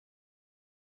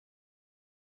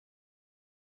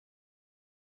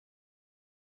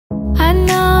I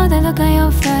know the look on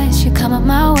your face. You come up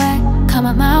my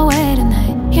way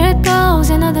tonight. Here it goes,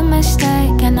 another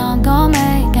mistake. I know I'm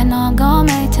gon'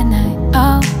 make tonight.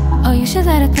 Oh, you should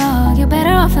let it go. You're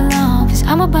better off alone, cause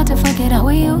I'm about to fuck it up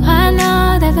with you. I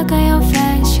know that look on your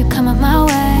face. You come up my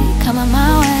way tonight.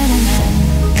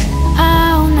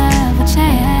 I'll never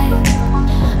change.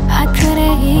 I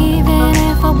couldn't even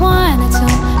if I wanted to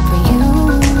for you.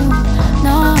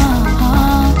 No,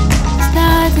 there's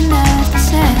nothing left to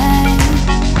say.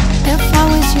 If I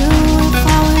was you,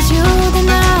 then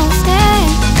I'll stay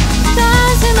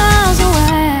 1,000 miles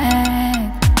away.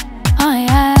 Oh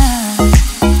yeah.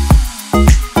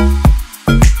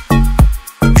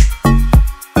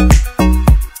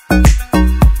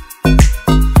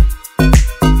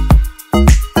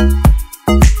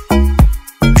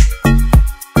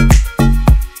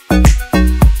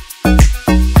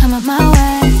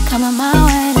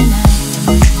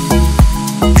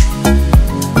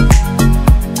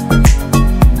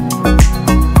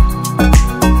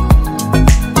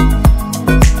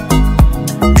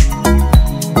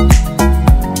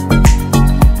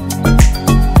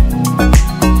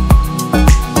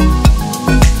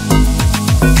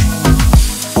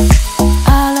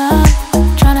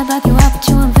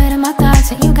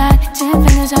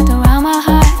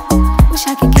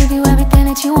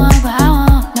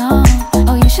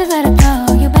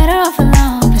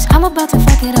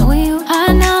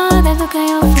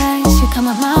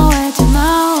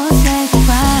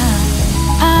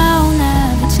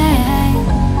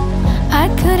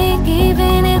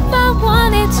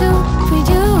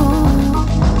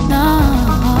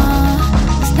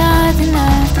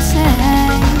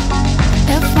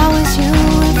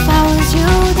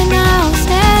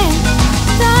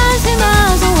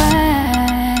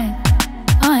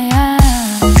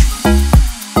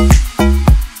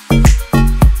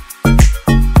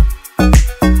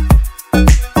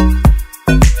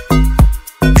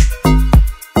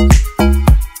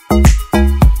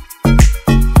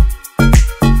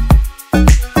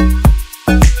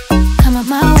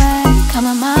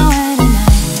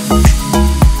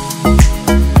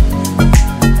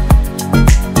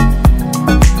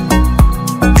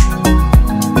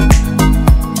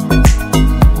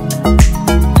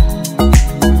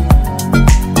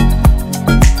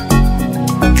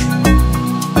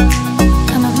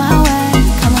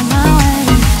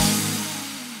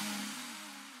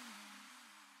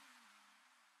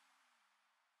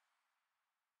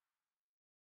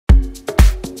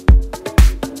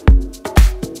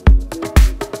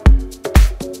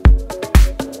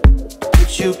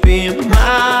 You be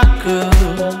my girl.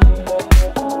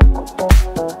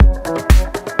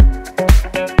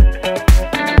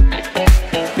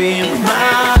 Be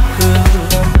my girl.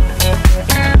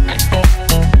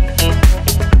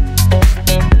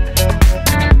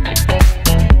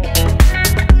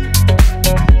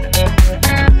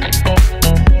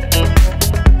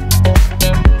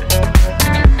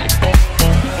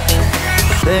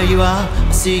 There you are,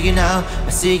 I see you now, I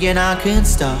see you now, I can't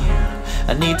stop.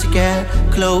 I need to get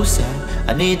closer,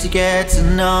 I need to get to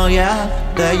know ya.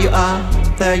 There you are,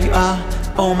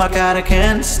 oh my God, I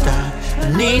can't stop. I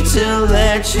need to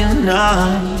let you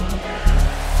know.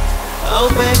 Oh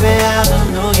baby, I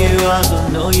don't know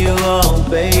you, oh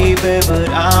baby, but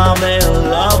I'm in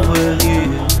love with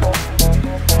you.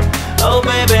 Oh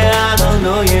baby, I don't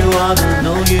know you,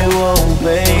 oh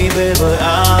baby, but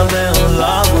I'm in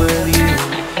love with you.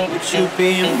 Would you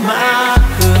be my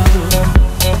girl?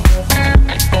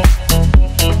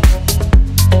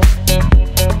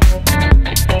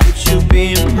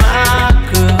 Be my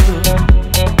girl.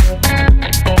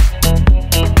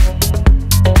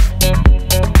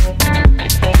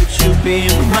 Would you be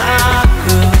my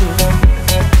girl?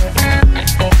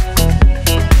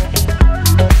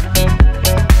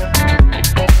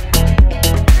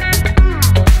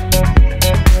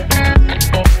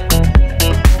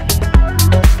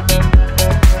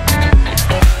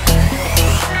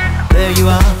 There you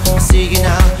are, I see you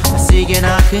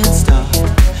now, I can't stop.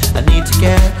 I need to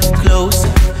get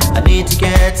closer, I need to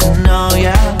get to know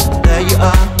ya. There you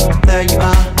are,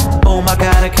 oh my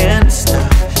God, I can't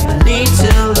stop. I need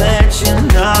to let you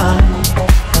know.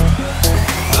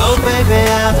 Oh baby,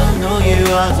 I don't know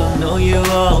you,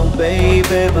 oh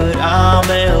baby, but I'm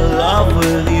in love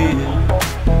with you.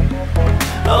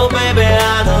 Oh baby,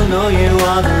 I don't know you,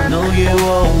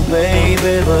 oh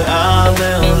baby, but I'm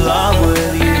in love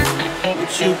with you.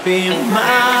 Would you be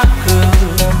my girl?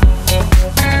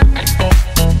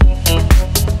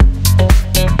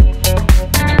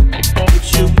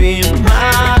 Be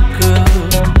my girl.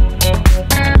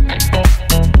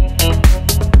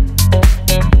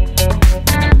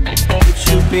 Would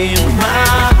you be my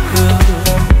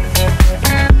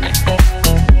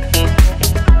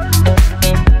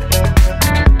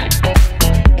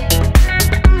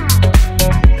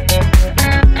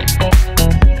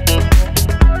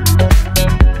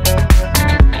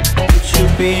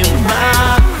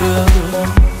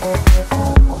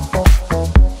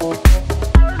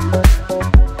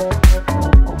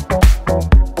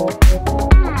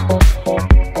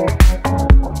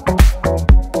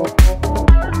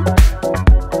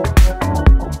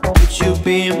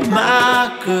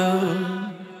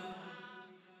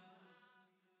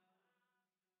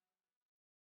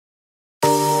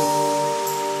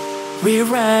We're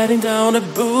riding down the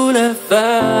boulevard.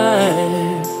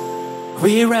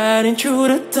 We're riding through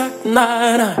the dark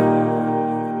night.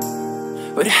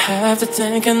 We'd have to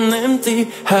take an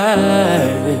empty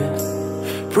heart,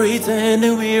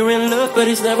 pretending we're in love, but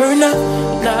it's never enough.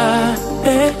 Nah,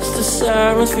 as the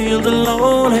sirens feel the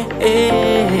lonely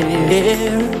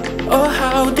air. Oh,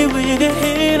 how did we get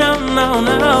here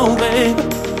now, baby?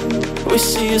 We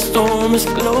see a storm is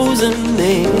closing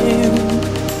in.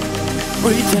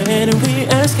 Pretending we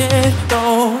ain't scared,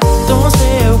 no. Don't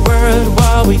say a word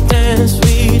while we dance,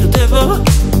 we the devil.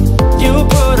 You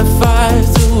put a fire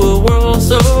to a world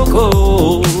so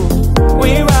cold.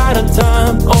 We ride a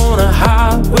time on a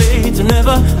highway to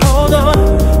never. Hold on,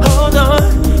 hold on,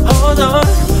 hold on,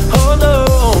 hold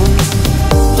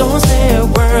on. Don't say a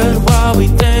word while we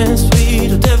dance, we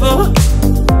the devil.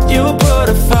 You put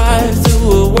a fire to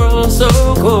a world so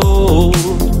cold.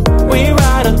 We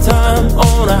ride a time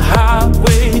on a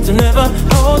highway to never.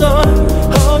 Hold on,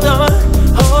 hold on,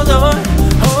 hold on,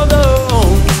 hold on.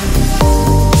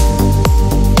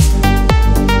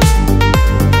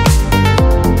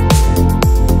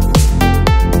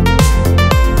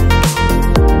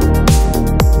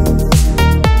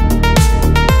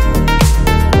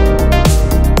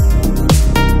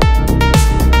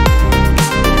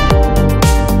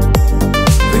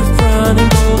 We're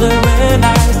running all the red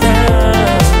lights down.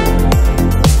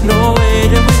 No way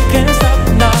that we can stop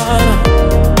now.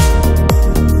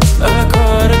 A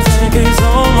quarter tank is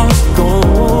almost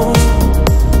gone.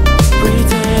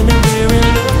 Pretending we're in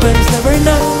love, but it's never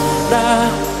enough. Nah,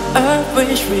 I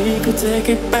wish we could take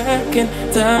it back in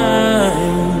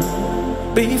time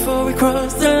before we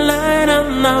cross the line.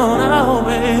 Now,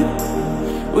 babe,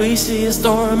 we see a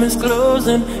storm is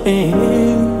closing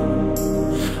in.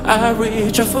 I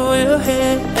reach out for your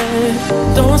hand.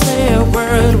 Don't say a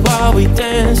word while we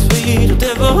dance, we the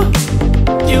devil.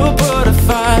 You put a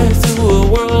fire to a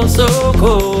world so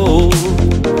cold.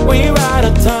 We ride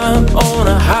a time on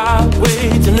a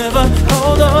highway to never.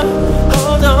 Hold on,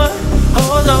 hold on,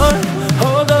 hold on,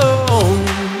 hold on.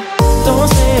 Don't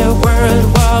say a word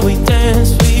while we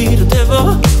dance, we the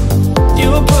devil. You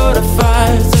put a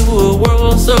fire to a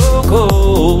world so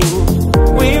cold.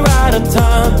 We ride a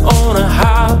time on a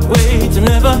highway to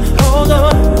never. Hold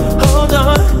on, hold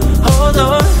on, hold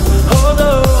on, hold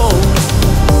on.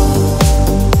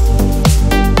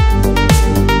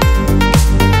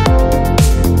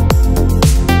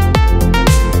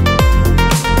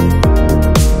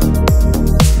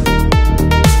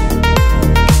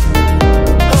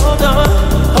 Hold on,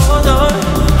 hold on,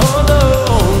 hold on.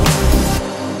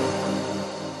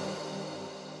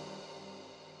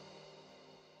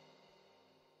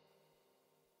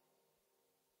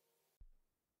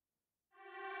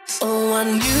 Oh, I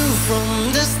knew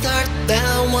from the start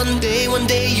that one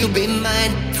day you'll be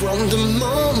mine. From the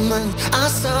moment I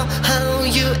saw how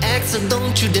you act, so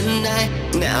don't you deny.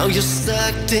 Now you're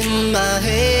stuck in my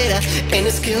head, and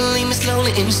it's killing me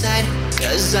slowly inside.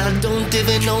 Cause I don't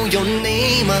even know your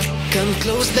name. Come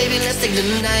close, baby, let's take the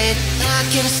night. I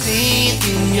can see it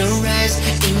in your eyes,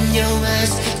 in your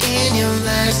eyes, in your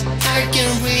eyes. I can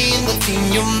read what's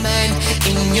in your mind,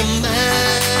 in your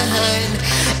mind.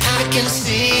 I can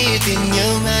see it in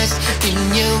your eyes, in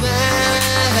your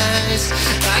eyes.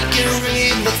 I can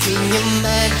read what's in your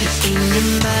mind, in your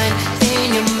mind,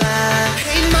 in your mind.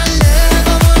 Hey, my love,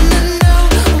 I wanna know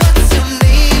what's your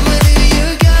name, where do you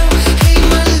go? Hey,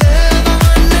 my love, I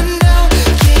wanna know,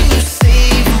 can you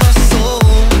save my soul?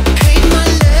 Hey, my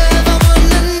love, I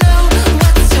wanna know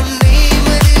what's your name,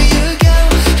 where do you go?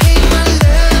 Hey, my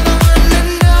love, I wanna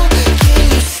know, can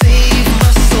you save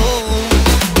my soul?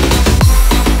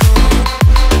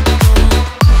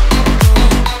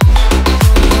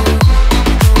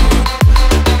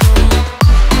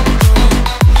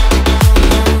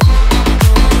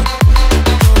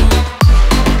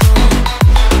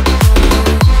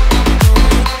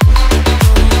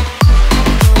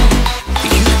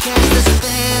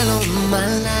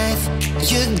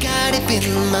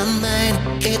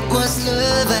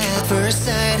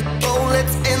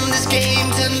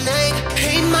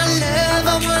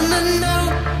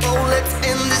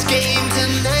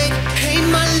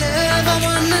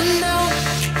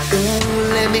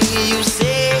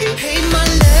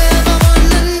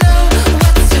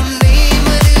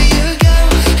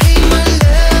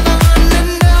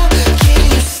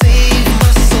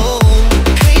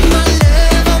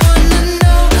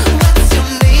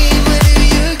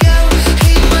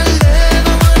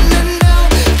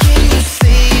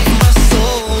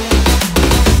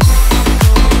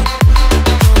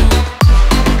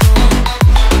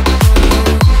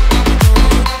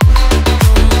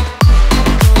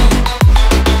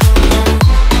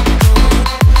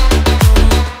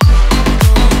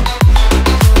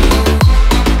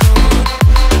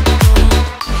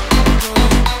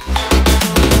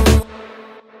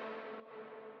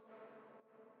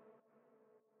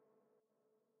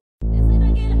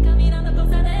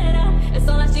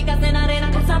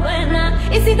 buena.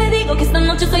 Y si te digo que esta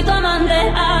noche soy tu amante,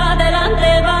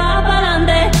 adelante, va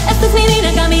pa'lante. Esta es mi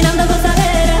niña caminando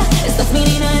gozadera, esta es mi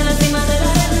niña en la cima de la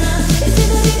arena. Y si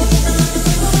te digo que esta noche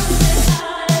soy tu amante,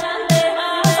 adelante,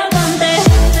 va pa'lante.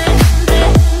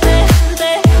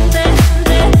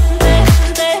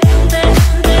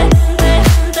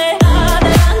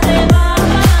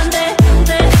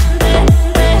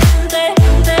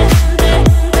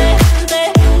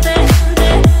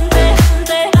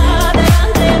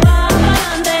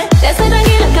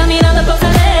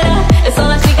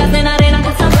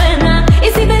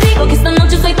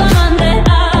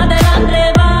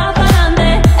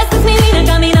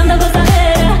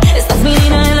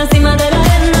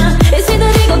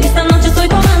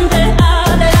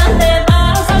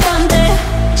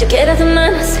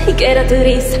 Quiero tu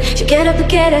risa, yo quiero tú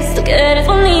quieres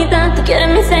bonita, tú quieres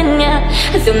mi seña.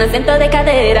 Hace un acento de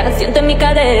cadera, siento en mi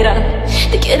cadera.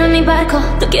 Te quiero en mi barco,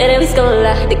 tú quieres mi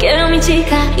escola. Te quiero mi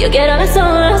chica, yo quiero las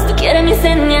olas. Tú quieres mi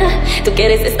seña, tú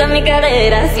quieres esta en mi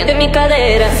cadera, siento en mi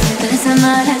cadera. Siento esa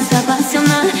mar,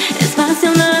 es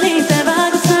pasional y te va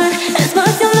a gustar. Es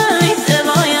pasional y te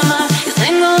voy a amar. Yo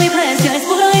tengo mi precio, es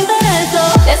puro interés.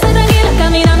 Estoy tranquila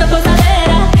caminando por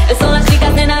cadera, son las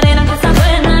chicas en arena, cosa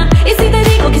buena. Y si te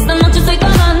digo que esta noche soy tu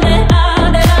amante,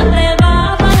 adelante,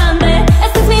 va pa'lante.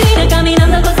 Esta es mi niña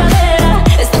caminando gozadera,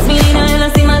 esta es mi niña en la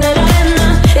cima de la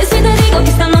arena. Y si te digo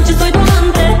que esta noche soy tu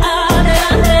amante,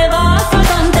 adelante, va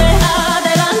pa'lante.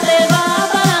 Adelante, va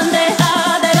pa'lante.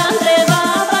 Adelante, va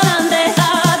pa'lante.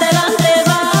 Adelante,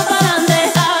 va pa'lante.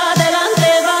 Adelante,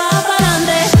 va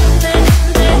pa'lante.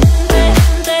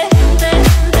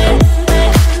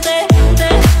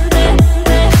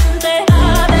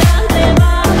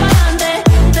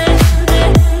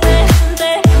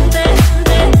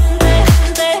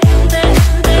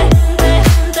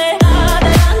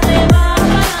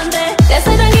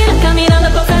 Estoy tranquila caminando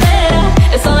por cadera,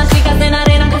 son las chicas en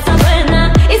arena, cosa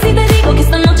buena. Y si te digo que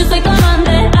esta noche soy tu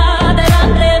amante,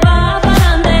 adelante, va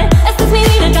pa'lante. Esta es mi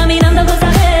niña caminando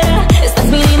gozadera, esta es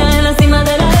mi niña en la cima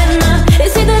de la arena. Y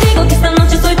si te digo que esta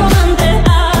noche soy tu amante,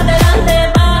 adelante,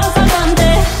 va pa'lante.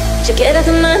 Yo quiero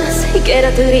tus manos y quiero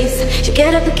tu risa, yo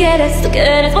quiero tú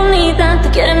quieres bonita, tú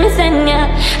quieres mi seña.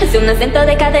 Hace un acento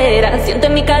de cadera, siento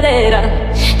en mi cadera.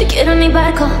 Te quiero en mi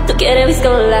barco, tú quieres mi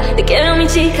escola. Te quiero mi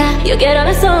chica, yo quiero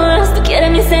las olas. Tú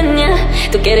quieres mi seña,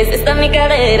 tú quieres esta en mi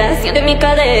cadera, siento en mi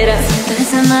cadera. Siento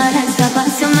esa mar,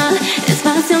 es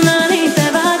pasional y te